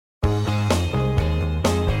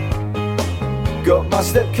Got my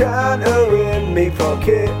step canter in me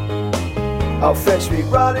pocket. I'll fetch me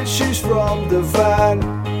running shoes from the van.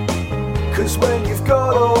 Cause when you've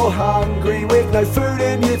got all hungry with no food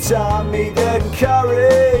in your tummy, then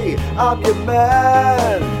curry, I'm your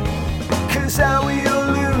man. Cause how we'll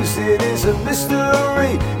lose it is a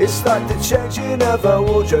mystery. It's like the changing of our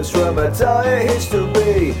wardrobes from a diet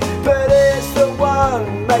history. But it's the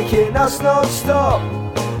one making us non-stop.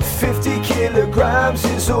 50 kilograms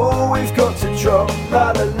is all we've got to drop.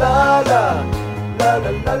 La la la la, la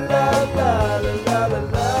la la la la la la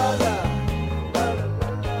la la.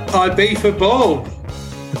 Ibiza Bob.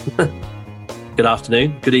 Good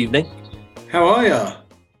afternoon, good evening. How are you?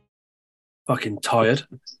 Fucking tired.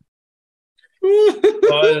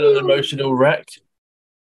 Tired and emotional wreck.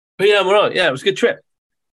 But yeah, I'm all right. Yeah, it was a good trip.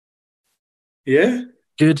 Yeah?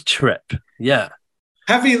 Good trip. Yeah.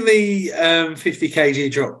 Having the 50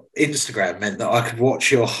 kg drop Instagram meant that I could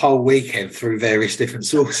watch your whole weekend through various different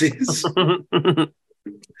sources.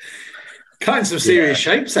 Cutting some serious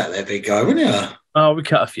shapes out there, big guy, weren't you? Oh, we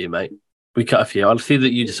cut a few, mate. We cut a few. I see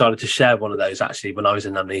that you decided to share one of those, actually, when I was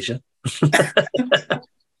in Amnesia. The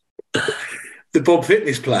Bob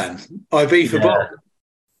fitness plan. Ibiza Bob.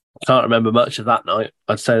 Can't remember much of that night.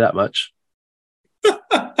 I'd say that much.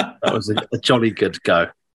 That was a jolly good go.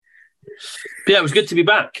 But yeah, it was good to be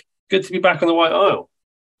back. Good to be back on the White Isle.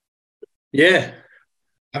 Yeah.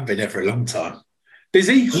 I've been there for a long time.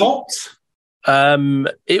 Busy? Hot?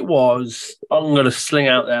 It was, I'm going to sling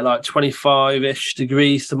out there like 25-ish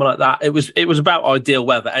degrees, something like that. It was about ideal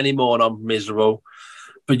weather. Any morning I'm miserable,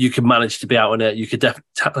 but you could manage to be out on it. You could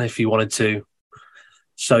definitely if you wanted to.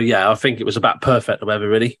 So yeah, I think it was about perfect weather,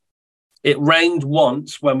 really. It rained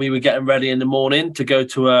once when we were getting ready in the morning to go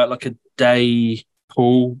to a day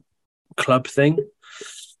pool club thing,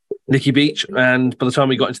 Nicky Beach, and by the time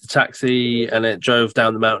we got into the taxi and it drove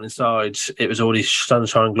down the mountainside, it was already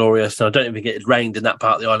sunshine and glorious, and I don't even think it had rained in that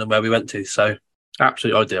part of the island where we went to, so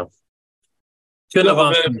absolutely ideal. A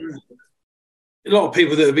lot of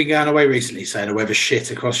people that have been going away recently saying the weather's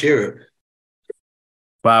shit across Europe.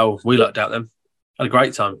 Wow, we lucked out then. Had a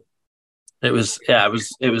great time. It was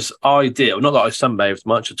ideal. Not that I sunbathed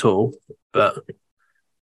much at all, but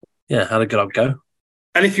yeah, had a good old go.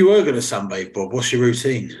 And if you were going to sunbathe, Bob, what's your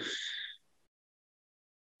routine?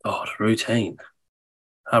 Oh, the routine.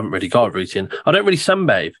 I haven't really got a routine. I don't really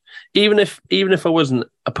sunbathe. Even if I wasn't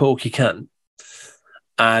a porky cunt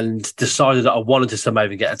and decided that I wanted to sunbathe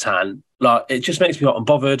and get a tan, like it just makes me hot and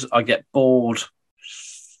bothered. I get bored.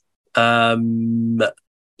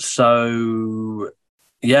 So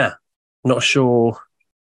yeah, not sure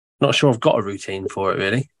I've got a routine for it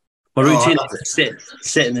really. My routine is to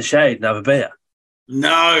sit in the shade and have a beer.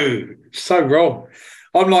 No, so wrong.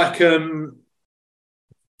 I'm like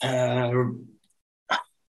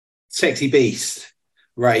Sexy Beast,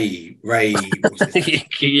 Ray.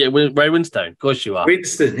 Yeah, Ray Winstone. Of course you are.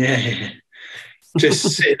 Winston, yeah.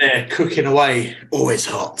 Just sitting there cooking away, always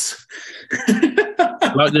hot.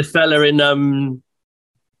 Like the fella in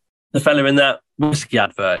that whiskey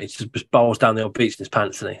advert. He just bowls down the old beach in his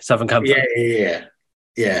pants, and Southern Comfort. Yeah.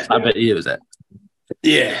 I bet you was it.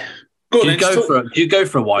 Yeah. Do you go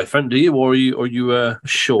for a wife, do you, or are you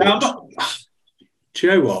short? No, do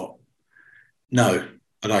you know what? No,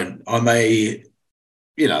 I don't. I'll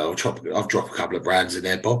drop a couple of brands in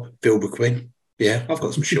there, Bob. Vilbequin. Yeah, I've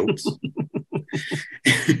got some shorts.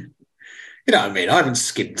 You know what I mean? I haven't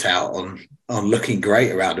skimped out on looking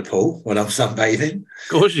great around a pool when I'm sunbathing. Of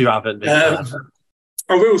course you haven't. I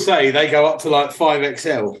will say they go up to like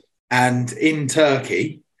 5XL, and in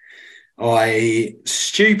Turkey, I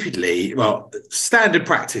stupidly, standard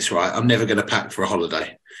practice, right? I'm never going to pack for a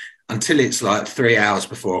holiday until it's like 3 hours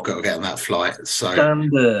before I've got to get on that flight. So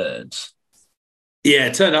standard.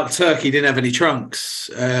 Yeah, turned up to Turkey, didn't have any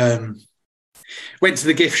trunks. Went to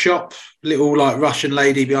the gift shop, little like Russian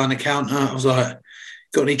lady behind the counter. I was like,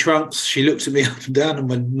 got any trunks? She looked at me up and down and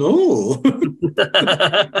went, no.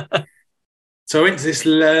 So I went to this...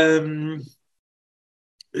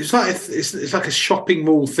 It's like a shopping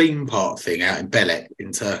mall theme park thing out in Belek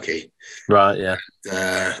in Turkey. Right, yeah.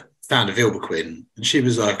 Found a Vilbequin, and she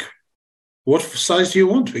was like, "What size do you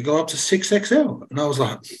want? We go up to 6XL." And I was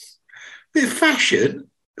like, "Bit of fashion,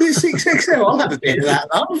 bit of 6XL. I'll have a bit of that,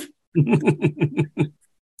 love."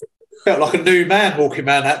 Felt like a new man walking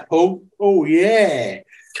around that pool. Oh yeah,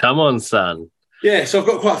 come on, son. Yeah, so I've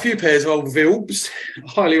got quite a few pairs of old Vilbs. I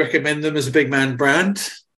highly recommend them as a big man brand.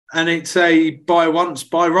 And it's a buy once,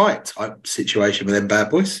 buy right type situation with them bad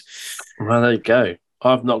boys. Well, there you go.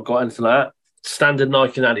 I've not got anything like that. Standard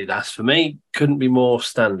Nike and Adidas for me. Couldn't be more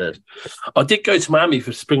standard. I did go to Miami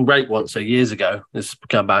for spring break once, so years ago. This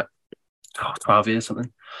come back. 12 years,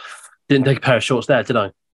 something. Didn't take a pair of shorts there, did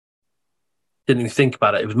I? Didn't even think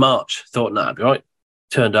about it. It was March. Thought, nah, I'd be right.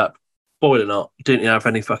 Turned up. Boil or not, didn't have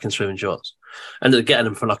any fucking swimming shorts. Ended up getting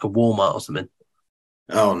them from like a Walmart or something.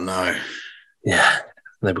 Oh, no. Yeah.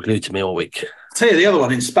 They were glued to me all week. I'll tell you the other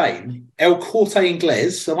one in Spain, El Corte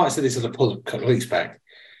Inglés. I might have said this a couple of weeks back.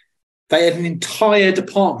 They had an entire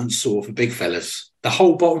department store for big fellas. The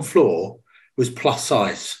whole bottom floor was plus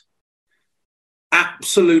size.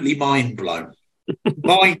 Absolutely mind blown.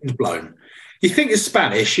 Mind blown. You think it's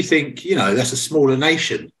Spanish, you think, that's a smaller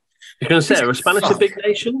nation. You're going to say, are Spanish a big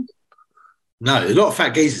nation? No, there's a lot of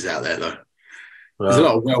fat geezers out there, though. Right. There's a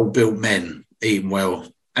lot of well-built men eating well.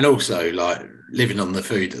 And also, like, living on the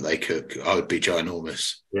food that they cook, I would be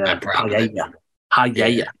ginormous. Yeah.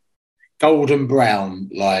 Yeah. Golden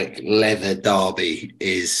brown, like, leather derby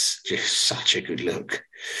is just such a good look.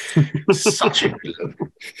 Such a good look.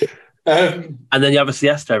 And then you have a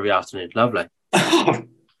siesta every afternoon. Lovely.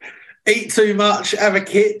 Eat too much, have a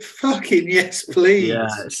kit. Fucking yes, please. Yeah,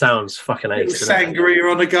 it sounds fucking ace.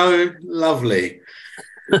 Sangria on the go. Lovely.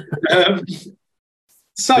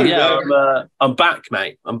 I'm back,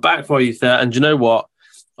 mate. I'm back for you there. And do you know what?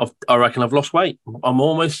 I reckon I've lost weight. I'm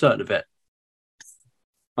almost certain of it.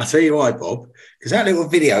 I'll tell you why, Bob. Because that little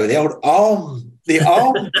video, the arm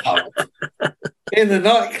pump in the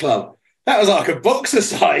nightclub, that was like a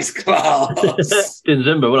boxer-size class. In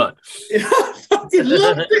Zimba, wasn't it? I fucking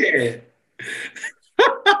loved it.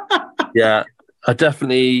 Yeah, I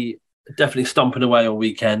definitely stomping away on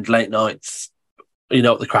weekend, late nights. You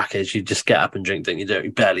know what the crack is. You just get up and drink, don't you?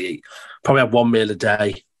 You barely eat. Probably have one meal a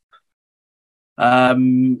day.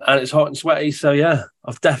 And it's hot and sweaty, so yeah,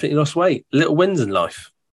 I've definitely lost weight. Little wins in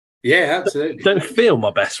life. Yeah, absolutely. Don't feel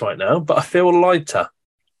my best right now, but I feel lighter.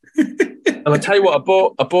 And I tell you what,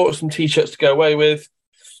 I bought some t-shirts to go away with,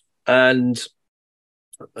 and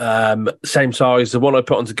same size. The one I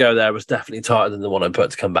put on to go there was definitely tighter than the one I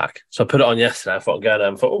put to come back. So I put it on yesterday. I thought I'd go there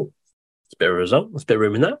and thought, oh, it's a bit of a result. There's a bit of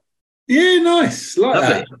room in there. Yeah, nice. Like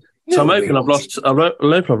that. So I'm hoping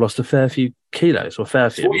I've lost a fair few kilos or fair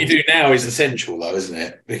few. What you do now is essential, though, isn't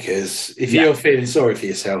it? Because if you're feeling sorry for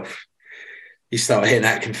yourself, you start hitting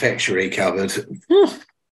that confectionery cupboard.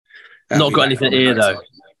 Not got anything here though.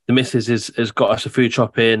 The missus has got us a food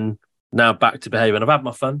shop in, now back to behaving. I've had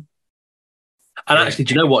my fun. And actually,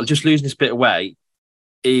 do you know what? Just losing this bit of weight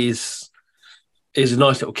is a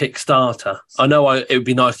nice little Kickstarter. I know it would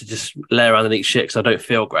be nice to just lay around and eat shit because I don't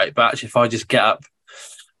feel great. But actually, if I just get up,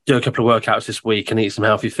 do a couple of workouts this week and eat some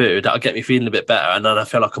healthy food, that'll get me feeling a bit better. And then I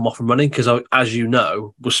feel like I'm off and running because I, as you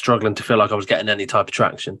know, was struggling to feel like I was getting any type of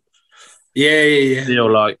traction. Yeah.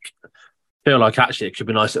 Feel like actually it could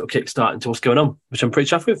be a nice little kickstart into what's going on, which I'm pretty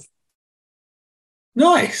chuffed with.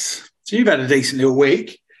 Nice. So you've had a decent little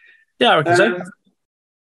week. Yeah, I reckon so.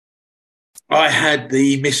 I had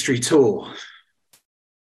the mystery tour.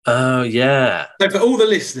 Oh, yeah. So for all the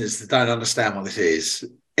listeners that don't understand what this is,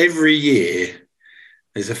 every year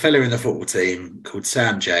there's a fella in the football team called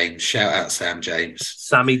Sam James. Shout out Sam James.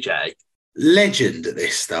 Sammy J. Legend at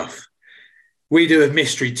this stuff. We do a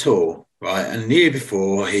mystery tour, right? And the year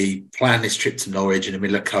before, he planned this trip to Norwich in the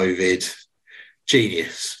middle of COVID.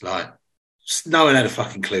 Genius. Like, no one had a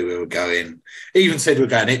fucking clue we were going. He even said we were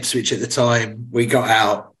going to Ipswich at the time. We got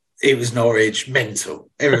out. It was Norwich. Mental.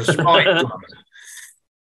 Everyone was right.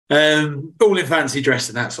 All in fancy dress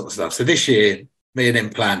and that sort of stuff. So this year, me and him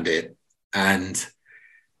planned it. And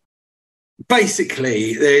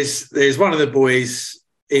basically, there's one of the boys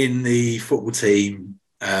in the football team.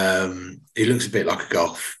 He looks a bit like a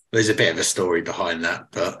goth. There's a bit of a story behind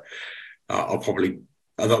that, but I'm not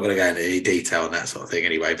going to go into any detail on that sort of thing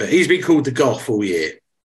anyway. But he's been called the goth all year.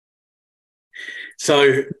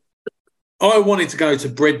 So I wanted to go to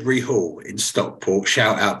Bredbury Hall in Stockport.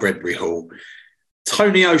 Shout out Bredbury Hall.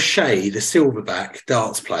 Tony O'Shea, the silverback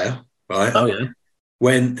darts player, right? Oh, yeah.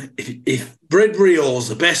 If Bredbury Hall's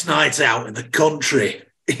the best night out in the country,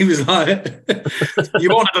 he was like, you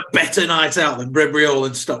want to have a better night out than Bredbury Hall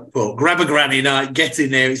in Stockport. Grab a granny night, get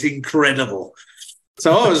in there. It's incredible.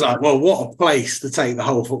 So I was like, well, what a place to take the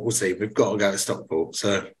whole football team. We've got to go to Stockport.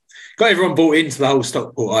 So got everyone bought into the whole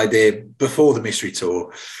Stockport idea before the mystery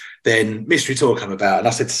tour. Then mystery tour came about and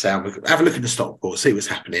I said to Sam, have a look into Stockport, see what's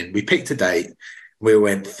happening. We picked a date. We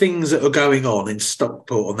went, things that are going on in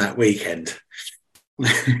Stockport on that weekend.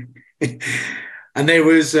 And there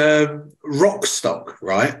was Rockstock,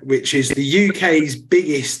 right, which is the UK's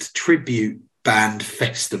biggest tribute band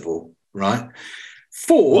festival, right?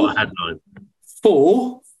 For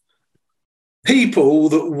people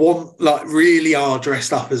that really are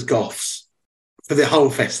dressed up as goths for the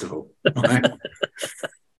whole festival, right?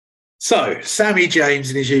 So, Sammy James,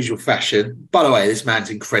 in his usual fashion. By the way, this man's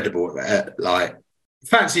incredible. Like,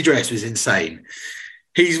 fancy dress was insane.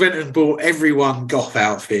 He's went and bought everyone goth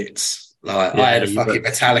outfits. Like, I had a fucking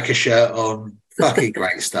Metallica shirt on. Fucking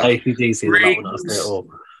great stuff. AC/DC,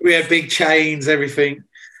 we had big chains, everything.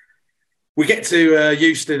 We get to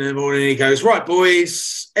Euston in the morning and he goes, right,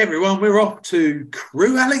 boys, everyone, we're off to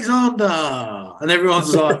Crewe Alexander. And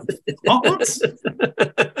everyone's like, what?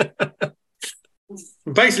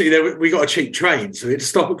 Basically, we got a cheap train, so we had to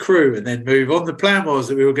stop at Crewe and then move on. The plan was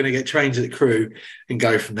that we were going to get trains at Crewe and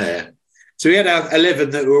go from there. So we had our 11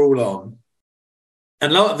 that were all on.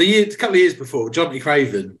 And like a couple of years before, Johnny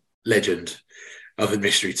Craven, legend of the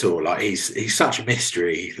mystery tour, like he's such a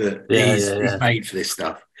mystery that he's made for this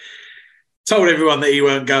stuff. Told everyone that he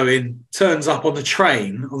weren't going, turns up on the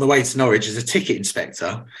train on the way to Norwich as a ticket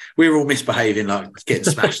inspector. We were all misbehaving, like getting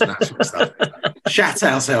smashed and that sort of stuff. Shat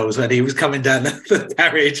ourselves when he was coming down the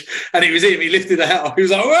carriage and he was him, he lifted the hat off. He was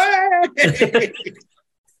like, way!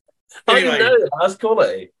 I didn't know that. That's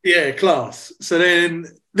quality. Yeah, class. So then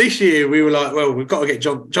this year we were like, well, we've got to get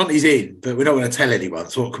Johnny's in, but we're not going to tell anyone.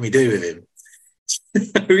 So what can we do with him?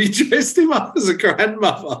 We dressed him up as a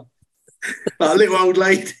grandmother, like a little old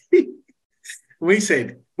lady. We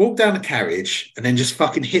said, walk down the carriage and then just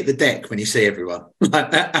fucking hit the deck when you see everyone. Like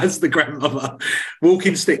that, as the grandmother.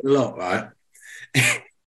 Walking stick the lot, right? He's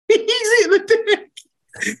hit the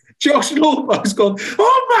deck. Josh Lawbo's gone,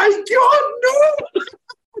 oh my God,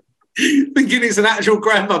 no! Thinking it's an actual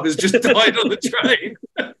grandmother's just died on the train.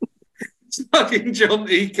 Fucking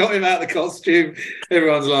Johnny got him out of the costume.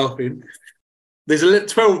 Everyone's laughing.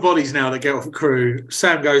 There's 12 bodies now that get off a Crewe.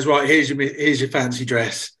 Sam goes, right, here's your fancy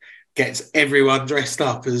dress. Gets everyone dressed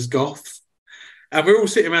up as goth. And we're all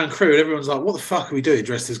sitting around Crewe and everyone's like, what the fuck are we doing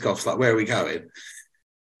dressed as goths? Like, where are we going?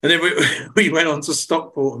 And then we went on to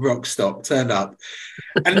Stockport and Rockstock, turned up.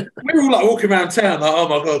 And we were all like walking around town like, oh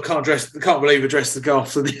my God, can't believe we're dressed as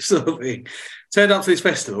goths and this sort of thing. Turned up to this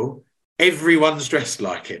festival. Everyone's dressed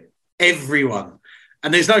like it. Everyone.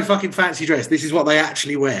 And there's no fucking fancy dress. This is what they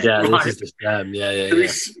actually wear. Yeah, right? This is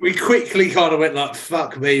just We quickly kind of went like,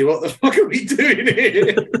 fuck me, what the fuck are we doing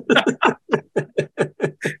here?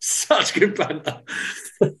 Such good banter.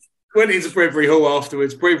 Went into Brebury Hall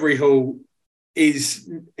afterwards. Brebury Hall is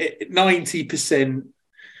 90%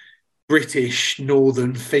 British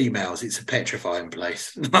northern females. It's a petrifying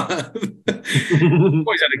place. Always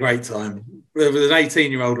had a great time. There was an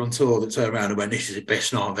 18-year-old on tour that turned around and went, this is the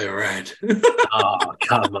best night I've ever had. Oh,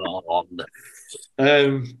 come on.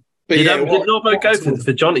 But did Norbo go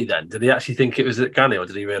for Johnny then? Did he actually think it was at Granny or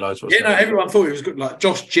did he realise what? Yeah, no, everyone thought it was good. Like,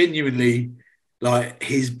 Josh genuinely, like,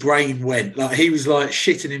 his brain went. Like, he was, like,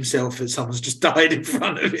 shitting himself that someone's just died in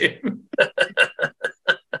front of him.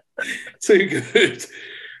 Too good.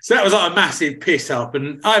 So that was like a massive piss up,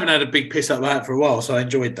 and I haven't had a big piss up like that for a while, so I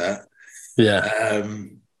enjoyed that. Yeah.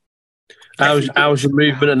 How's your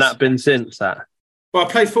movement and that been since that? Well, I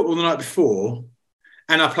played football the night before,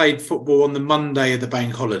 and I played football on the Monday of the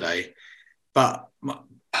bank holiday, but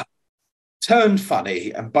turned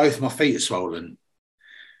funny, and both my feet are swollen.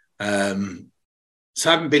 So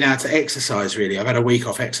I haven't been able to exercise really. I've had a week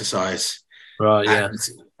off exercise. Right, yeah. And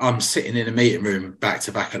I'm sitting in a meeting room back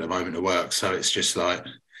to back at the moment at work, so it's just like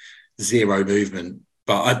zero movement.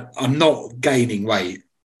 But I'm not gaining weight.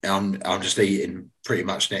 I'm just eating pretty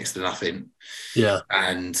much next to nothing. Yeah.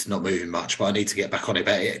 And not moving much, but I need to get back on it.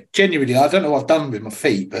 But genuinely, I don't know what I've done with my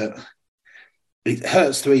feet, but it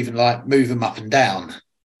hurts to even like move them up and down.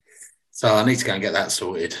 So I need to go and get that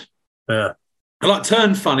sorted. Yeah. I like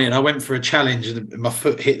turned funny and I went for a challenge and my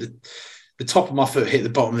foot hit the top of my foot hit the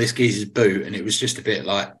bottom of this geezer's boot, and it was just a bit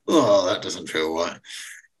like, oh, that doesn't feel right.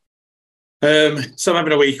 So I'm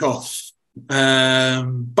having a week off. But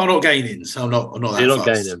I'm not gaining, so I'm not that You're not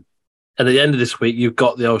fast. gaining. At the end of this week, you've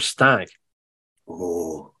got the old stag.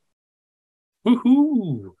 Oh.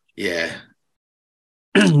 Woohoo! Yeah.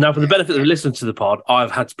 Now, for the benefit of listening to the pod,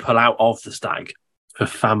 I've had to pull out of the stag for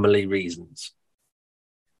family reasons.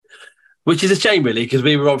 Which is a shame, really, because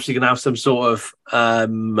we were obviously going to have some sort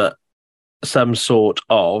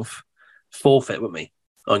of forfeit with me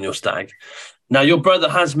on your stag. Now, your brother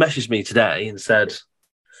has messaged me today and said,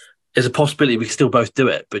 there's a possibility we can still both do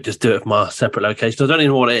it, but just do it from our separate locations. I don't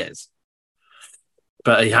even know what it is.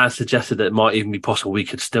 But he has suggested that it might even be possible we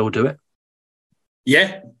could still do it.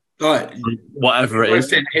 Yeah. Right. Whatever it is.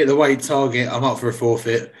 Hit the weight target. I'm up for a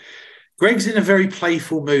forfeit. Greg's in a very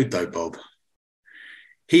playful mood, though, Bob.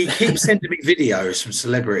 He keeps sending me videos from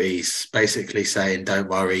celebrities basically saying, don't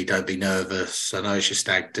worry, don't be nervous. I know it's your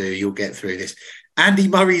stag do. You'll get through this. Andy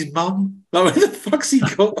Murray's mum? Like, where the fuck's he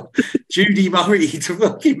got Judy Murray to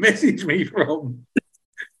fucking message me from?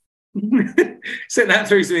 Sent that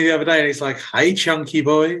through to me the other day, and it's like, "Hey, chunky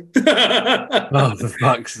boy." Oh, for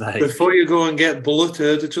fuck's sake! Before you go and get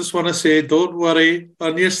bulleted, I just want to say, don't worry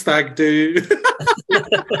on your stag do.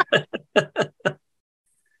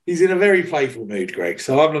 He's in a very playful mood, Greg.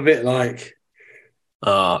 So I'm a bit like,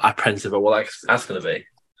 apprehensive of what that's going to be.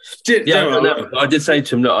 No, I did say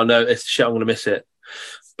to him, "Look, I know it's shit. I'm going to miss it,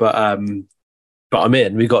 but I'm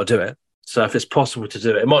in. We got to do it. So if it's possible to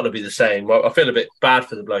do it, it might not be the same. Well, I feel a bit bad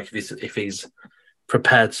for the bloke if he's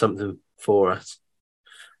prepared something for us.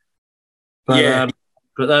 But,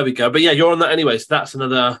 but there we go. But yeah, you're on that anyway. So that's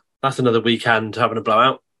another weekend having a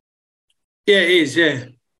blowout. Yeah, it is. Yeah.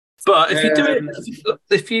 But if you do it,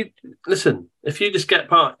 if you just get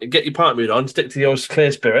your party mood on, stick to your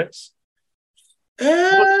clear spirits.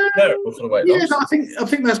 I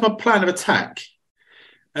think that's my plan of attack.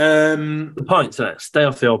 The pints, innit? Stay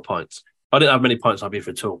off the old pints. I didn't have many pints I'd be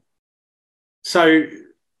for at all. So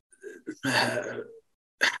the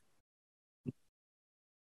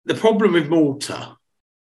problem with Malta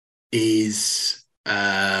is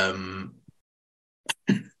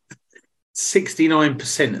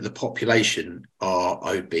 69% of the population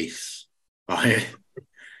are obese. Right?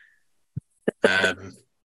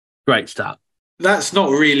 Great start. That's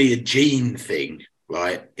not really a gene thing,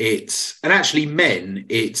 right? And actually men,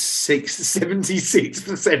 it's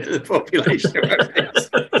 76% of the population are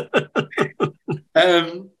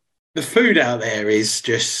obese. The food out there is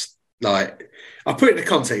just like, I'll put it in the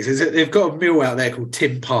context, is that they've got a meal out there called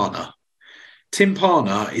timpana.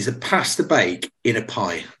 Timpana is a pasta bake in a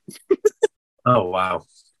pie. Oh, wow.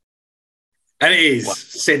 And it is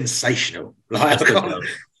sensational. Like, I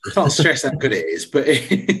can't stress how good it is. But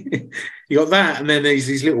you got that, and then there's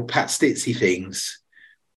these little pastitsy things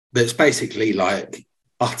that's basically like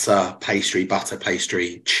butter, pastry,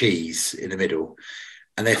 cheese in the middle.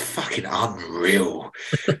 And they're fucking unreal.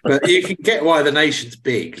 But you can get why the nation's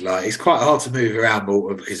big. Like, it's quite hard to move around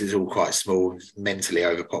Malta because it's all quite small, mentally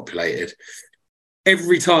overpopulated.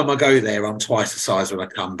 Every time I go there, I'm twice the size when I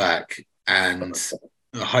come back. And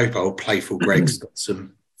I hope old playful Greg's got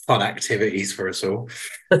some fun activities for us all.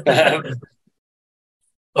 I've got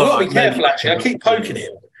to be careful, actually. I keep poking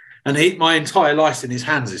him. And my entire life's in his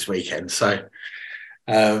hands this weekend. So,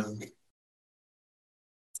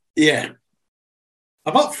 yeah.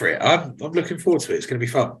 I'm up for it. I'm looking forward to it. It's going to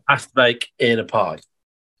be fun. Pasta bake in a pie.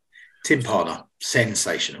 Timpana,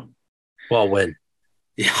 sensational. What a win.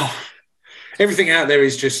 Yeah. Everything out there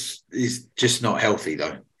is just not healthy,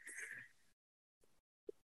 though.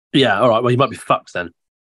 Yeah, all right. Well, you might be fucked then.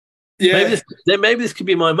 Yeah. Maybe this could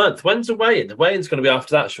be my month. When's the weigh-in? The weigh-in's going to be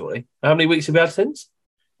after that, surely. How many weeks have we had since?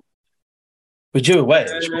 We're due a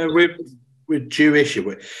weigh-in. We're due-ish.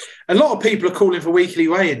 A lot of people are calling for weekly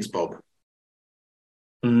weigh-ins, Bob.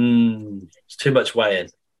 It's too much weigh-in.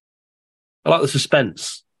 I like the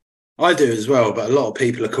suspense. I do as well, but a lot of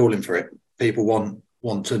people are calling for it. People want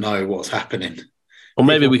to know what's happening. Or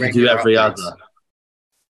maybe we could do every other.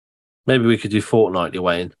 Maybe we could do fortnightly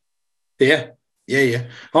weigh-in. Yeah.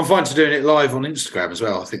 I'm fine to doing it live on Instagram as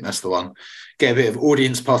well. I think that's the one. Get a bit of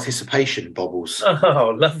audience participation, Bobbles.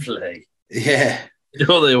 Oh, lovely. Yeah. You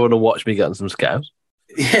know they want to watch me getting some scouts.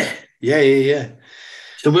 Yeah.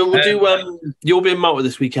 So we'll do. You'll be in Malta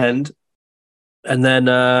this weekend, and then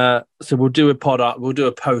so we'll do a pod up. We'll do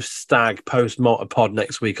a post Malta pod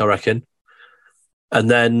next week, I reckon,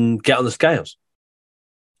 and then get on the scales.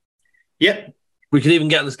 Yep. We could even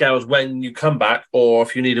get on the scales when you come back, or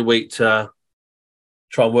if you need a week to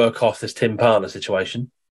try and work off this timpana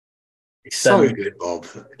situation. It's so good, Bob.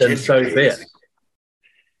 Then so be it.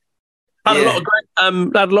 Had a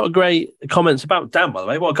lot of great comments about Dan, by the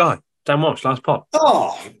way. What a guy. Dan Walsh, last pod.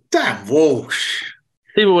 Oh, Dan Walsh.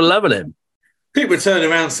 People were loving him. People were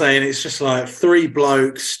turning around saying it's just like three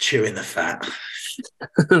blokes chewing the fat.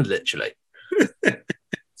 Literally.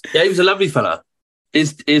 Yeah, he was a lovely fella.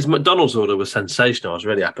 His McDonald's order was sensational. I was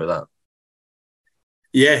really happy with that.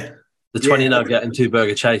 Yeah. The 20 nugget and 2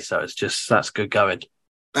 burger chaser. That's good going.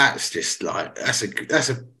 That's just like, that's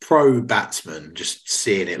a pro batsman just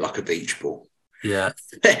seeing it like a beach ball. Yeah.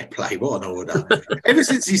 Fair play. What an order. Ever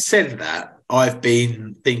since he said that, I've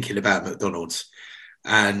been thinking about McDonald's,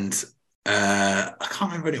 and I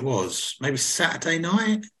can't remember when it was. Maybe Saturday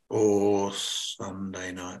night or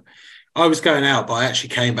Sunday night. I was going out, but I actually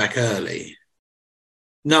came back early.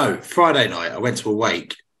 No, Friday night. I went to a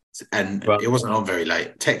wake, and It wasn't on very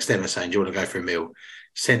late. Text Emma saying, "Do you want to go for a meal?"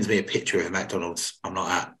 Sends me a picture of a McDonald's. I'm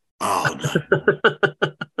not at. Oh no.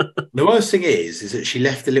 The worst thing is that she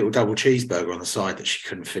left a little double cheeseburger on the side that she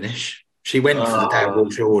couldn't finish. She went for the Dan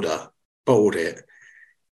Walsh order, bought it,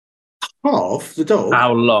 Half the dog?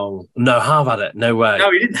 How long? No, I've had it. No way.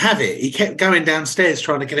 No, he didn't have it. He kept going downstairs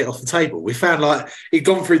trying to get it off the table. We found he'd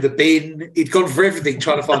gone through the bin, he'd gone through everything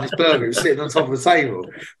trying to find his burger. He was sitting on top of the table.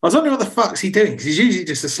 I was wondering what the fuck's he doing because he's usually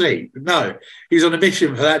just asleep. But no, he was on a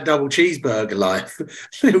mission for that double cheeseburger life.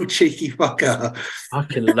 Little cheeky fucker. I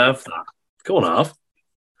can love that. Go on, Harv.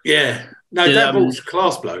 Yeah. No, that was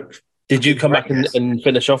class bloke. Did you come back and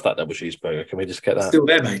finish off that double cheeseburger? Can we just get that? Still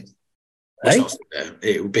there, mate. Hey? It's not still there.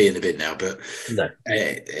 It will be in a bit now, but no,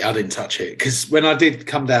 I didn't touch it because when I did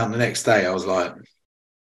come down the next day, I was like,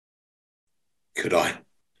 could I?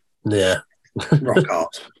 Yeah. Rock hard.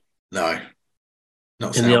 No.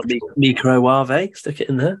 Not in the microwave, stick it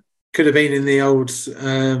in there. Could have been in the old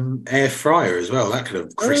air fryer as well. That could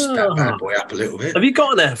have crisped that bad boy up a little bit. Have you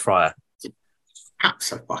got an air fryer?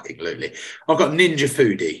 Absolutely. I've got Ninja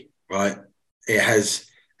Foodie, right? It has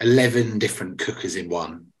 11 different cookers in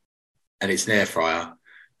one. And it's an air fryer,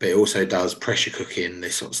 but it also does pressure cooking,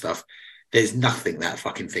 this sort of stuff. There's nothing that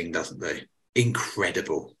fucking thing doesn't do.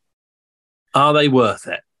 Incredible. Are they worth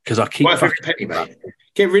it? Because I keep every penny, mate.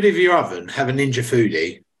 Get rid of your oven, have a Ninja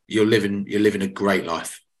Foodie. You're living a great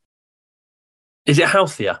life. Is it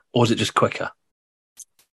healthier or is it just quicker?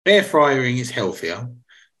 Air frying is healthier,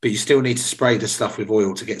 but you still need to spray the stuff with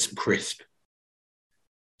oil to get some crisp.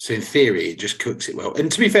 So in theory, it just cooks it well.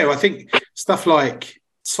 And to be fair, I think stuff like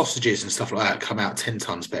sausages and stuff like that come out 10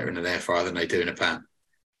 times better in an air fryer than they do in a pan.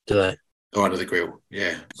 Do they? Or under the grill.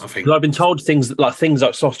 Yeah, I think. I've been told things like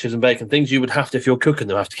sausages and bacon, things you would have to, if you're cooking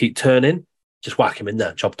them, have to keep turning. Just whack them in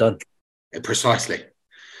there, job done. Yeah, precisely.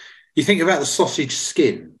 You think about the sausage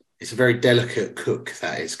skin. It's a very delicate cook,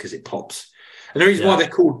 that is, because it pops. And the reason why they're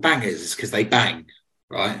called bangers is because they bang,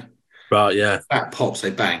 right? Right, yeah. That pops,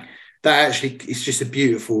 they bang. That actually, it's just a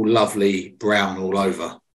beautiful, lovely brown all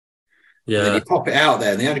over. Yeah. And then you pop it out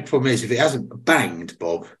there, and the only problem is if it hasn't banged,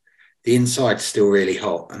 Bob, the inside's still really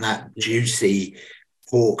hot, and that juicy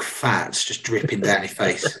pork fat's just dripping down your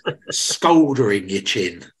face, scaldering your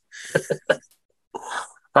chin.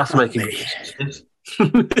 That's making me.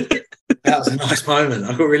 That was a nice moment.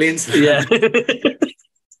 I got really into that. Yeah.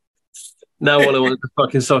 Now all I want is a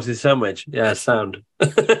fucking sausage sandwich. Yeah, sound.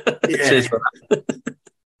 Cheers for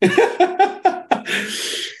that.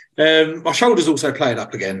 My shoulder's also playing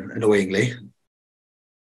up again, annoyingly. I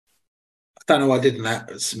don't know what I did in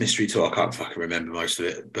that. It's a mystery tour. I can't fucking remember most of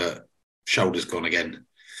it, but shoulder's gone again,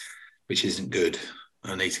 which isn't good.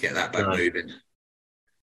 I need to get that back moving.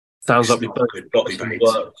 Sounds like we've both got some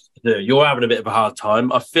work to do. You're having a bit of a hard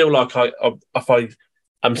time. I feel like if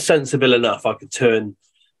I'm sensible enough, I could turn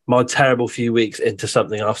my terrible few weeks into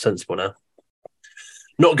something half sensible now.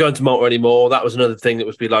 Not going to Malta anymore. That was another thing that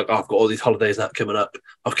was be like, I've got all these holidays and that coming up.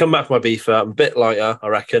 I've come back from my Ibiza. I'm a bit lighter, I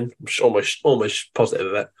reckon. I'm almost positive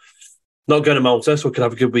of it. Not going to Malta, so I could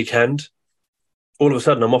have a good weekend. All of a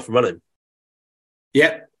sudden, I'm off and running.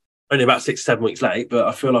 Yep. Only about 6-7 weeks late, but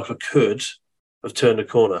I feel like I could have turned a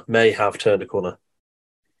corner. May have turned a corner.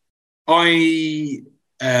 I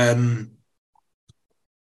have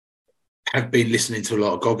been listening to a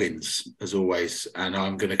lot of Goggins, as always, and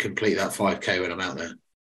I'm going to complete that 5K when I'm out there.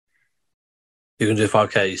 You're going to do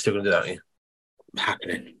 5K? You're still going to do that, aren't you?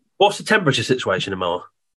 Happening. What's the temperature situation in Malta?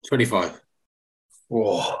 25.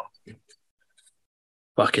 Whoa.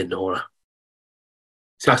 Fucking Nora.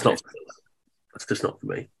 That's just not for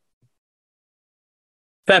me.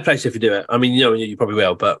 Fair place if you do it. I mean, you probably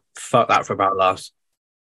will, but fuck that for about last.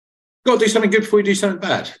 Got to do something good before you do something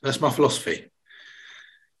bad. That's my philosophy.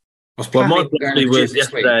 My philosophy was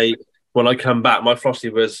yesterday when I come back. My philosophy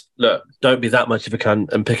was, look, don't be that much of a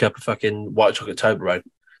cunt and pick up a fucking white chocolate Toblerone,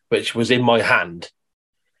 which was in my hand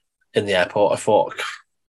in the airport. I thought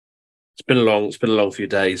it's been a long few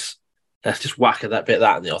days. Let's just whack that bit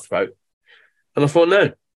in the throat. And I thought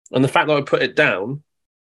no. And the fact that I put it down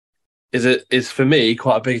is for me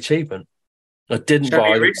quite a big achievement. I didn't buy.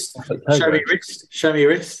 Show me your wrist. Show me your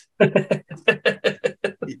wrist.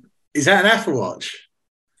 Is that an Apple Watch?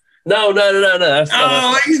 No. That's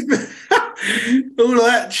all of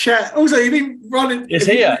that chat. Also, you've been running. It's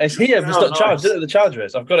here. It's not charged. Nice. The charger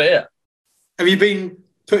is. I've got it here. Have you been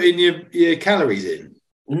putting your calories in?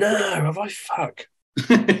 No, have I? Fuck.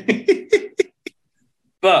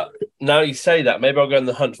 But now you say that, maybe I'll go on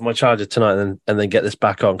the hunt for my charger tonight and then get this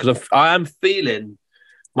back on, because I am feeling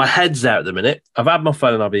my head's out at the minute. I've had my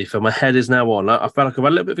phone in Ibiza. My head is now on. I feel like I've had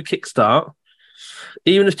a little bit of a kickstart.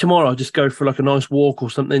 Even if tomorrow I'll just go for like a nice walk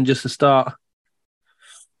or something just to start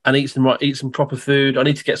and eat some proper food. I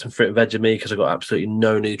need to get some fruit and veg in me because I've got absolutely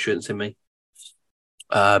no nutrients in me.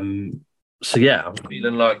 So yeah, I'm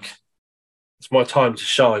feeling like it's my time to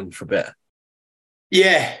shine for a bit.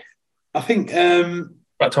 Yeah, I think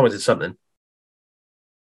About time I did something.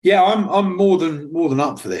 Yeah, I'm more than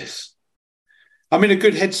up for this. I'm in a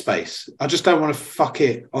good headspace. I just don't want to fuck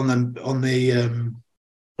it on the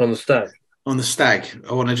stag. On the stag.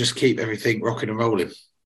 I want to just keep everything rocking and rolling.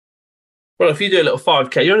 Well, if you do a little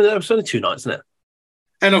 5K, you're only there for only 2 nights, isn't it?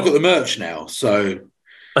 And I've got the merch now, so.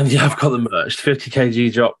 And yeah, I've got the merch, 50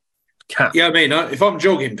 kg drop cap. Yeah, I mean, if I'm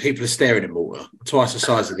jogging, people are staring at water. Twice the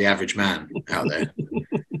size of the average man out there.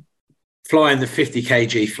 Flying the 50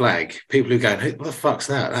 kg flag. People who go, what the fuck's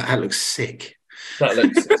that? That hat looks sick. That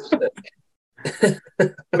looks sick.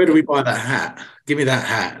 Where do we buy that hat? Give me that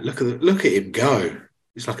hat. Look at him go.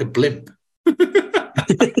 It's like a blimp.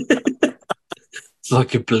 It's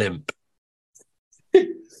like a blimp.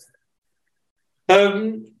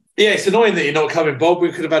 Yeah, it's annoying that you're not coming, Bob.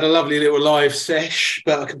 We could have had a lovely little live sesh,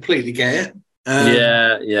 but I completely get it.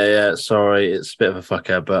 Yeah. Sorry, it's a bit of a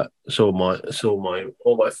fucker, but it's all my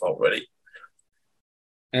fault, really.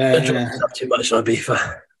 I drank up too much on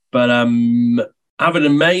Ibiza. But have an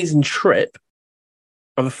amazing trip.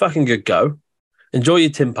 Have a fucking good go. Enjoy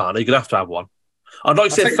your timpana. You're gonna have to have one. I'd like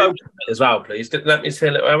to see a photo of it as well, please. Let me see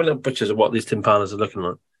have a little pictures of what these timpanas are looking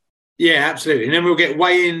like. Yeah, absolutely. And then we'll get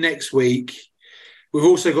weigh in next week. We've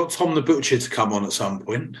also got Tom the Butcher to come on at some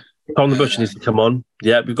point. Tom the Butcher needs to come on.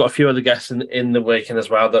 Yeah, we've got a few other guests in the weekend as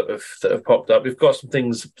well that have popped up. We've got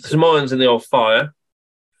some irons in the old fire.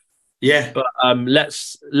 Yeah, but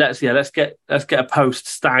let's get a post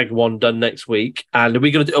stag one done next week. And are we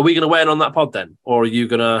gonna weigh in on that pod then, or are you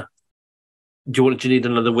gonna? Do you need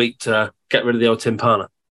another week to get rid of the old timpana?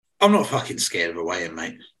 I'm not fucking scared of a weigh-in,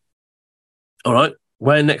 mate. All right,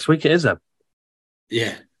 weigh-in next week it is then.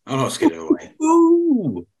 Yeah, I'm not scared of a weigh-in.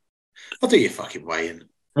 Ooh, I'll do your fucking weigh-in.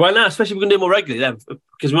 Well, now, especially if we're gonna do it more regularly then,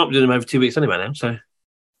 because we might be doing them over 2 weeks anyway now. So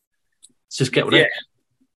let's just get one in.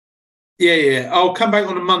 Yeah. I'll come back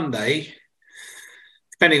on a Monday,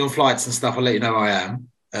 depending on flights and stuff. I'll let you know I am.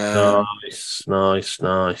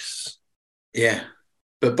 Nice. Yeah,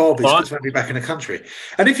 but Bob, it's good to have you back in the country.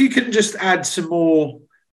 And if you can just add some more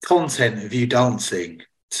content of you dancing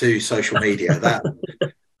to social media,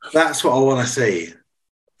 that's what I want to see.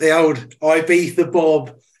 The old Ibiza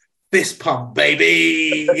Bob fist pump,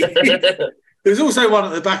 baby. There was also one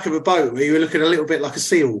at the back of a boat where you were looking a little bit like a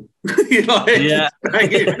seal. Yeah.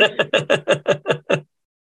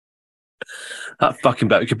 That fucking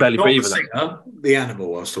boat, you could barely breathe. Not the singer, the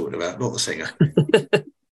animal I was talking about, not the singer.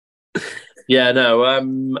 Yeah, no.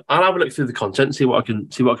 I'll have a look through the content, see what I can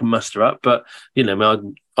muster up. But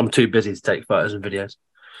I'm too busy to take photos and videos.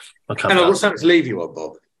 And I've got something to leave you on,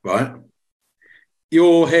 Bob. Right?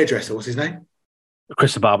 Your hairdresser, what's his name?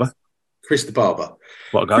 Chris the Barber. Chris the Barber.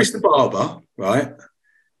 What a guy. Chris the Barber, right?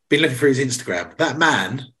 Been looking through his Instagram. That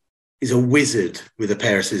man is a wizard with a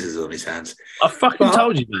pair of scissors on his hands. I fucking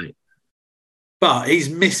told you, mate. But he's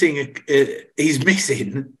missing a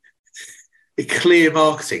clear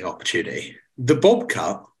marketing opportunity. The bob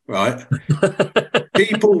cut, right?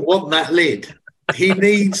 People want that lid. He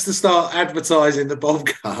needs to start advertising the bob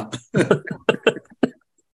cut.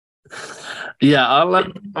 Yeah, I'll let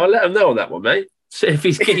him know on that one, mate. See if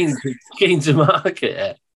he's keen to market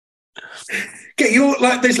it.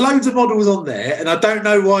 There's loads of models on there, and I don't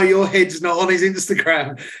know why your head's not on his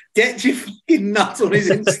Instagram. Get your fucking nut on his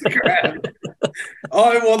Instagram.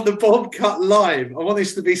 I want the bob cut live. I want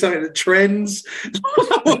this to be something that trends.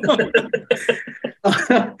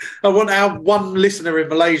 I want our one listener in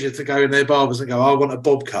Malaysia to go in their barbers and go, I want a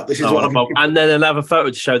bob cut. This is what I'm... And then they'll have a photo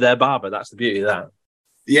to show their barber. That's the beauty of that.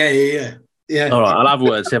 Yeah. All right, I'll have a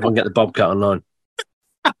word, see if I can get the bob cut online.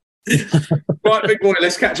 Right, big boy,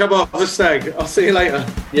 let's catch up after the stag. I'll see you later.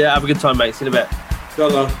 Yeah, have a good time, mate. See you in a bit.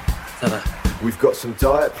 Ta-da. We've got some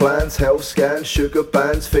diet plans, health scans, sugar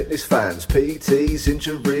bands, fitness fans, PTs,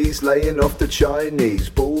 injuries, laying off the Chinese,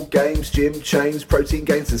 ball games, gym chains, protein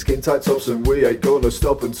gains and skin tight tops, and we ain't gonna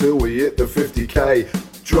stop until we hit the 50k.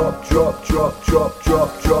 Drop,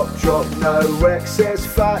 no excess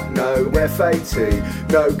fat, no FAT,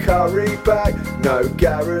 no curry bag, no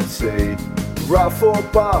guarantee. Rough or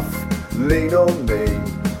buff, lean or mean,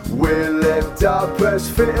 we'll end up as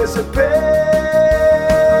fit as a pig.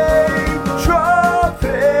 Drop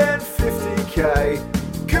in 50k,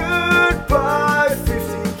 goodbye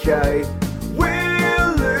 50k,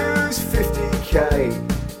 we'll lose 50k.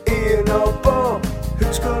 Ian or Bob,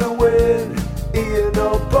 who's gonna